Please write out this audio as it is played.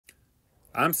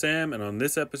I'm Sam, and on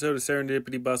this episode of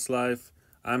Serendipity Bus Life,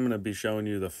 I'm going to be showing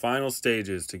you the final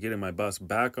stages to getting my bus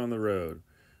back on the road.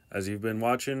 As you've been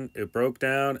watching, it broke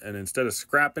down, and instead of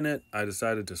scrapping it, I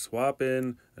decided to swap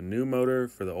in a new motor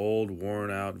for the old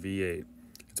worn-out V8.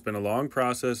 It's been a long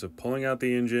process of pulling out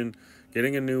the engine,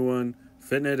 getting a new one,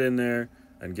 fitting it in there,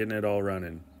 and getting it all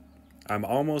running. I'm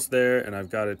almost there, and I've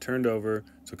got it turned over,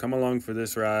 so come along for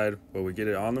this ride where we get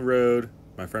it on the road.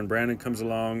 My friend Brandon comes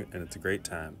along, and it's a great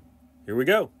time. Here we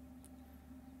go.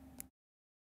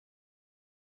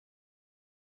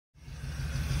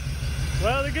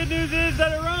 Well, the good news is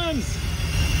that it runs.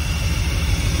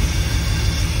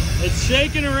 It's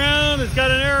shaking around, it's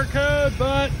got an error code,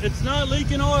 but it's not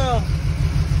leaking oil.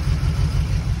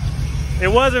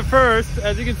 It was at first.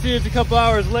 As you can see, it's a couple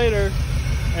hours later,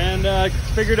 and I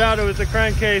figured out it was the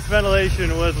crankcase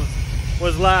ventilation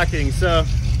was lacking. So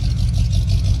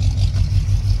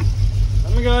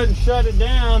I'm gonna go ahead and shut it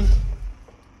down.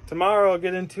 Tomorrow I'll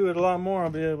get into it a lot more. I'll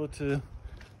be able to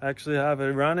actually have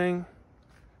it running.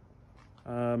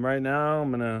 Right now I'm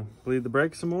gonna bleed the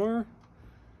brakes some more.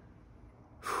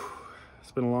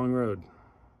 It's been a long road.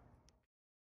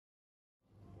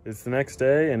 It's the next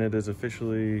day, and it is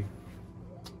officially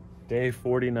day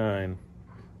 49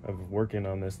 of working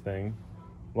on this thing.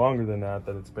 Longer than that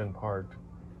it's been parked,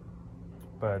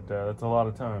 but that's a lot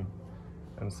of time.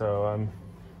 And so I'm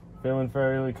feeling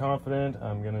fairly confident.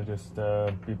 I'm gonna just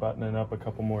be buttoning up a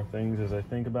couple more things as I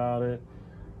think about it,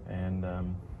 and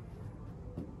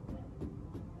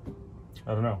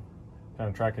I don't know, kind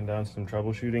of tracking down some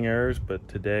troubleshooting errors, but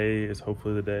today is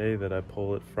hopefully the day that I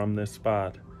pull it from this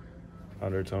spot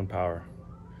under its own power.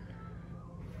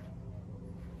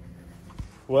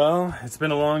 Well, it's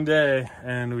been a long day,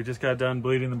 and we just got done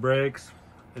bleeding the brakes.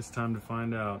 It's time to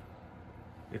find out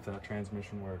if that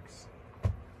transmission works.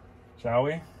 Shall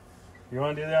we? You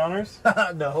want to do the honors?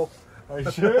 No. Are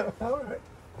you sure? All right.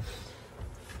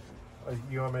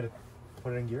 You want me to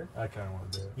put it in gear? I kind of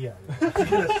want to do it. Yeah. I was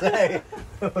going to say,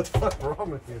 what the fuck's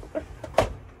wrong with you?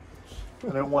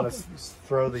 I don't want to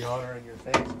throw the honor in your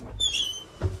face.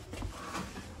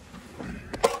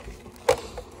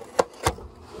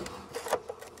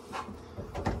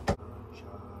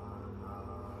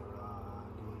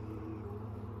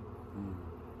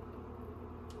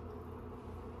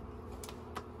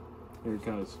 Here it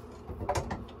goes.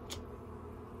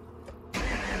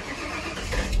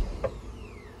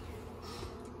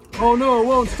 Oh no, it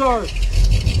won't start.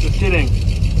 Just kidding.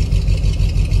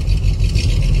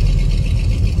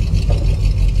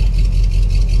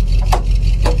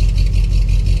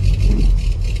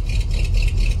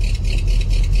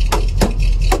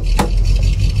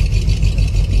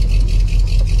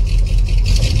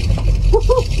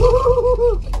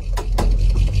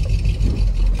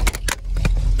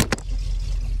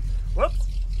 Whoops.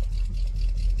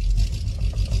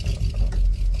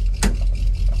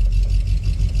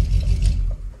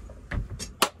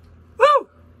 Woo!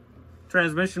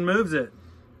 Transmission moves it.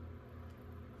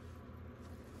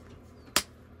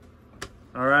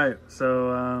 All right,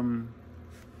 so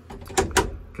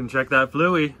can check that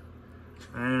fluey,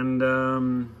 and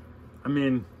I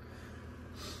mean,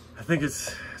 I think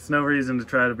it's no reason to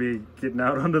try to be getting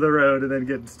out onto the road and then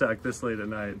getting stuck this late at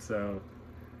night. So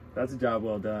that's a job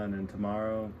well done, and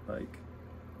tomorrow, like,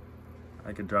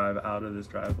 I could drive out of this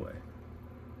driveway.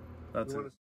 That's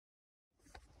it.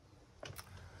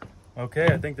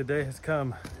 Okay, I think the day has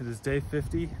come. It is day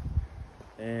 50,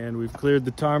 and we've cleared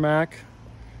the tarmac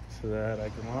so that I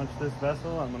can launch this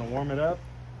vessel. I'm gonna warm it up.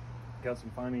 Got some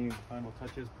final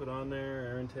touches put on there,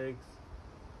 air intakes.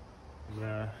 I'm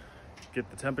gonna get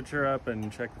the temperature up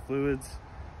and check the fluids,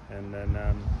 and then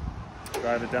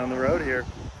drive it down the road here.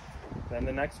 Then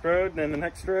the next road, and then the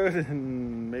next road,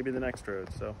 and maybe the next road.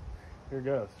 So here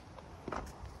goes.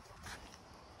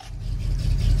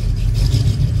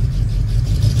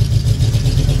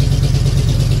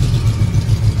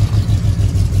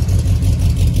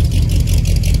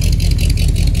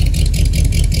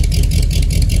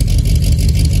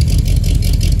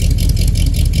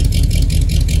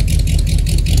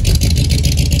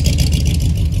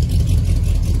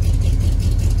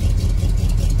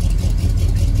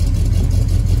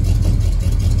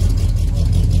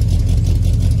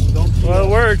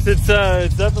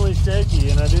 It's definitely shaky,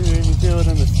 and I didn't even feel it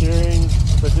in the steering,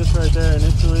 but just right there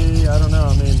initially, I don't know.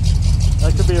 I mean,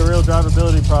 that could be a real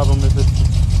drivability problem if it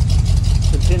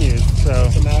continues. So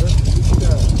What's the matter?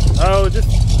 Oh, just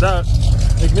that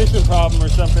ignition problem or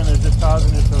something is just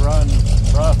causing it to run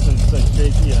rough, and it's like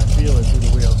shaky, and I feel it through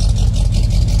the wheel.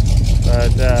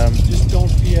 But just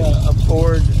don't be a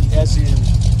Ford as in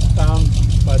found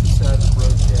by the side of the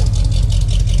road yet.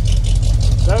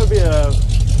 That would be a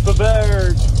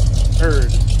Bavard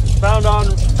herd. Found on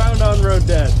road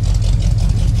dead.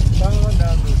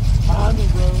 On the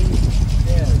road,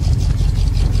 dead.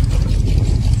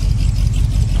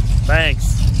 Thanks.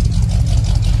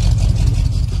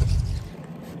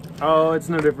 Oh, it's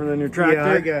no different than your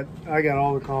tractor. Yeah, I got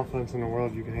all the confidence in the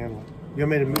world you can handle it. You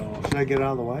want me to move? Should I get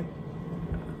out of the way?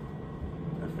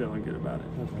 I'm feeling good about it.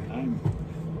 Okay.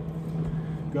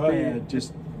 Go ahead,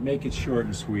 just make it short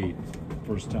and sweet.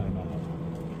 First time out.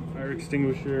 Fire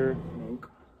extinguisher. Smoke.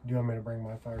 Do you want me to bring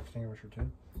my fire extinguisher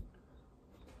too?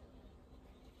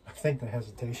 I think the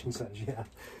hesitation says yeah.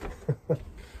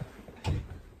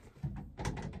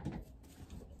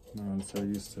 No, I'm so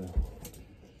used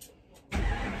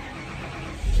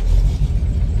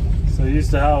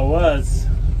to how it was.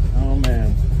 Oh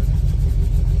man.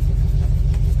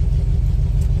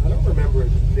 I don't remember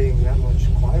it being that much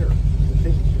quieter. I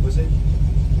think, was it?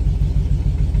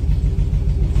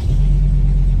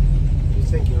 You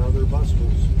think your other bus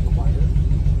was quieter?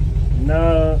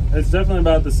 No, it's definitely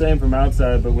about the same from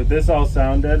outside, but with this all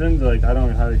sound deadened, like I don't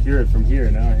know how to hear it from here.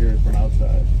 Now I hear it from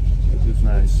outside. It's just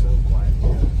nice. It's so quiet.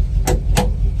 Yeah.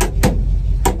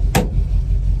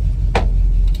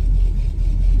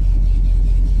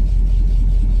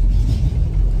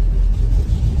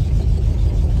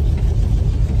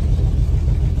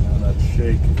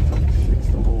 Shakes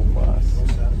the whole bus.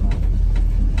 What's that about?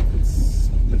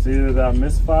 It's either that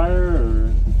misfire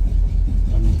or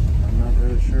I'm not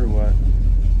really sure what.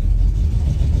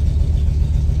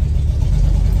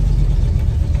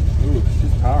 Ooh,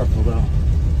 she's powerful though.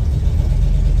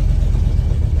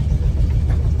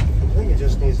 I think it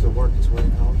just needs to work its way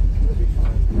out. It'll be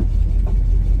fine.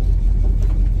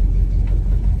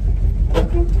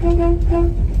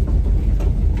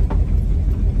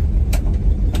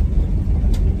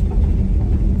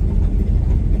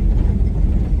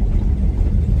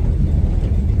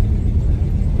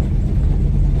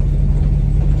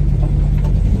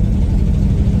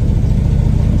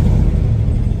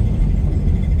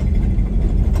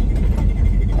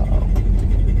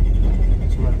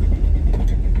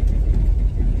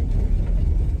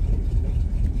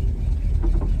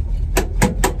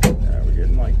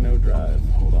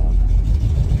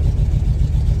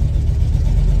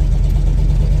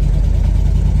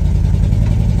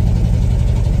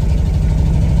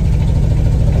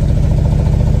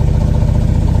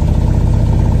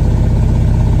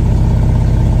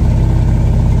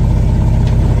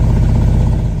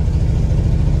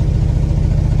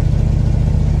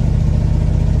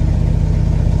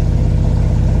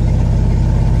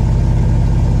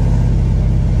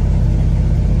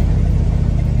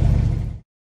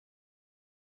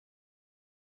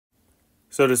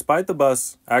 So despite the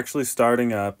bus actually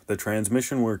starting up, the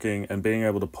transmission working, and being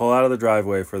able to pull out of the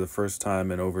driveway for the first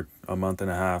time in over a month and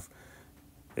a half,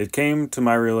 it came to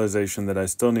my realization that I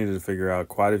still needed to figure out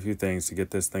quite a few things to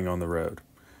get this thing on the road.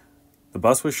 The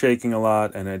bus was shaking a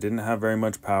lot, and it didn't have very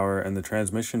much power, and the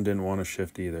transmission didn't want to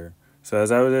shift either. So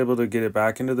as I was able to get it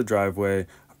back into the driveway,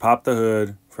 I popped the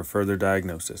hood for further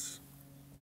diagnosis.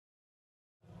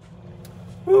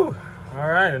 Whew. All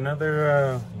right,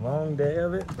 another long day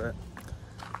of it, but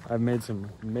I've made some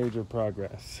major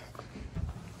progress.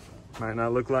 Might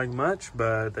not look like much,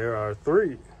 but there are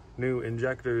 3 new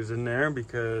injectors in there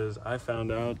because I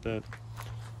found out that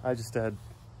I just had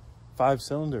 5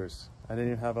 cylinders. I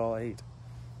didn't even have all 8,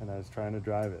 and I was trying to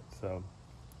drive it. So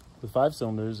with 5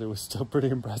 cylinders, it was still pretty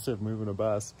impressive moving a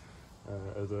bus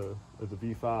as a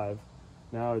V5.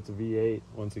 Now it's a V8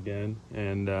 once again,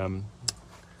 and I'm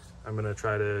gonna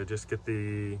try to just get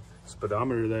the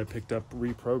speedometer that I picked up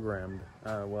reprogrammed.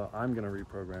 Well, I'm gonna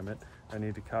reprogram it. I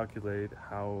need to calculate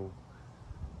how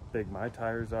big my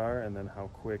tires are, and then how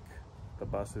quick the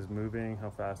bus is moving, how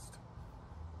fast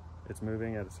it's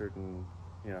moving at a certain,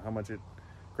 how much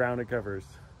ground it covers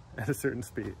at a certain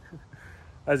speed.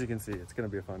 As you can see, it's gonna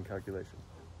be a fun calculation.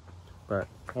 But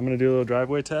I'm gonna do a little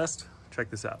driveway test. Check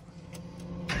this out.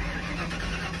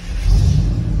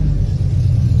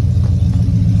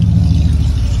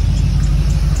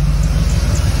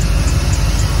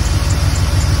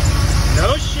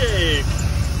 No shake.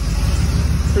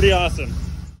 Pretty awesome.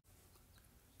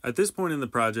 At this point in the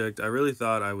project, I really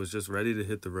thought I was just ready to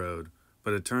hit the road,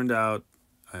 but it turned out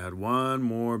I had one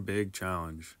more big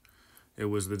challenge. It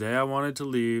was the day I wanted to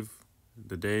leave,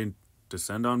 the day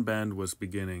Descend on Bend was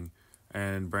beginning,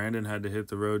 and Brandon had to hit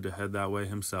the road to head that way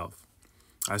himself.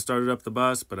 I started up the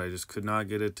bus, but I just could not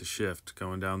get it to shift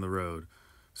going down the road.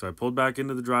 So I pulled back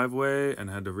into the driveway and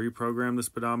had to reprogram the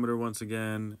speedometer once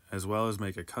again, as well as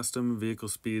make a custom vehicle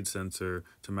speed sensor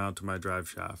to mount to my drive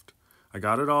shaft. I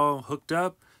got it all hooked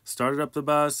up, started up the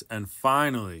bus, and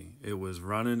finally it was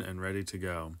running and ready to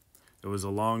go. It was a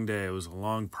long day, it was a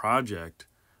long project,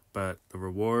 but the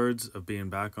rewards of being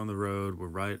back on the road were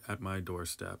right at my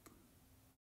doorstep.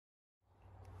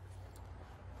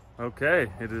 Okay,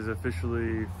 it is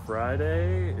officially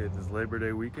Friday. It is Labor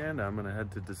Day weekend. I'm gonna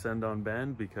head to Descend on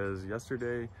Bend because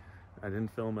yesterday I didn't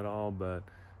film at all, but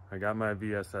I got my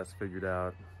VSS figured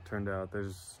out. Turned out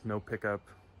there's no pickup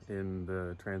in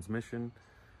the transmission,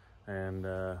 and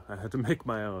I had to make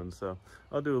my own. So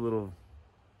I'll do a little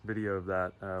video of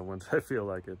that once I feel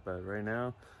like it. But right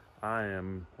now I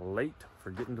am late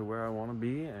for getting to where I want to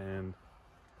be, and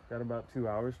got about 2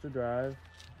 hours to drive.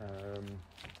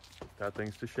 Got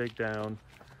things to shake down,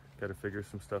 got to figure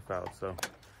some stuff out. So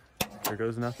here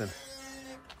goes nothing.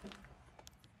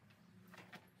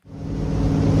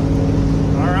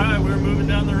 All right, we're moving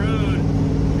down the road.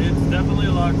 It's definitely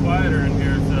a lot quieter in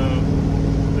here, so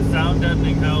the sound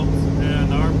deadening helps,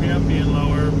 and the RPM being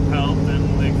lower helped,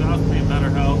 and the exhaust being better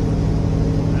helped.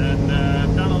 And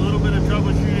I've done a little bit of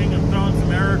troubleshooting. I'm throwing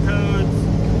some error codes.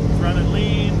 It's running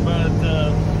lean, but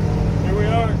here we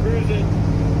are cruising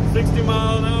 60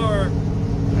 miles an hour,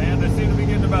 and I seem to be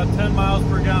getting about 10 miles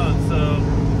per gallon, so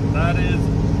that is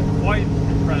quite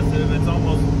impressive. It's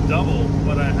almost double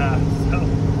what I have, so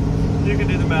you can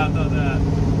do the math on that.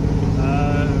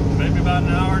 Maybe about an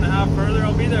hour and a half further,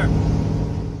 I'll be there.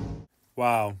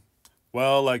 Wow.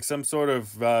 Well, like some sort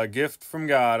of gift from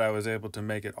God, I was able to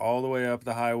make it all the way up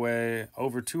the highway,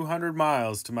 over 200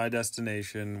 miles to my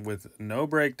destination with no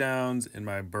breakdowns in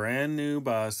my brand new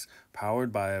bus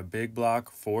powered by a big block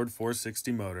Ford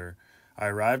 460 motor. I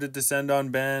arrived at Descend on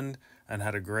Bend and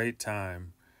had a great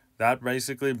time. That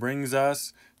basically brings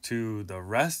us to the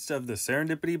rest of the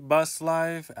Serendipity Bus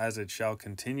Life as it shall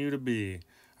continue to be.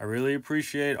 I really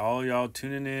appreciate all y'all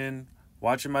tuning in,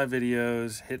 watching my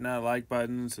videos, hitting that like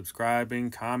button, subscribing,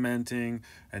 commenting,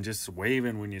 and just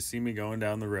waving when you see me going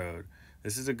down the road.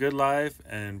 This is a good life,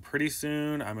 and pretty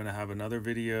soon I'm going to have another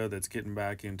video that's getting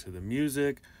back into the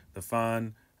music, the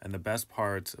fun, and the best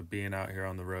parts of being out here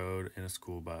on the road in a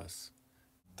school bus.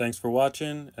 Thanks for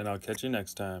watching, and I'll catch you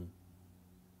next time.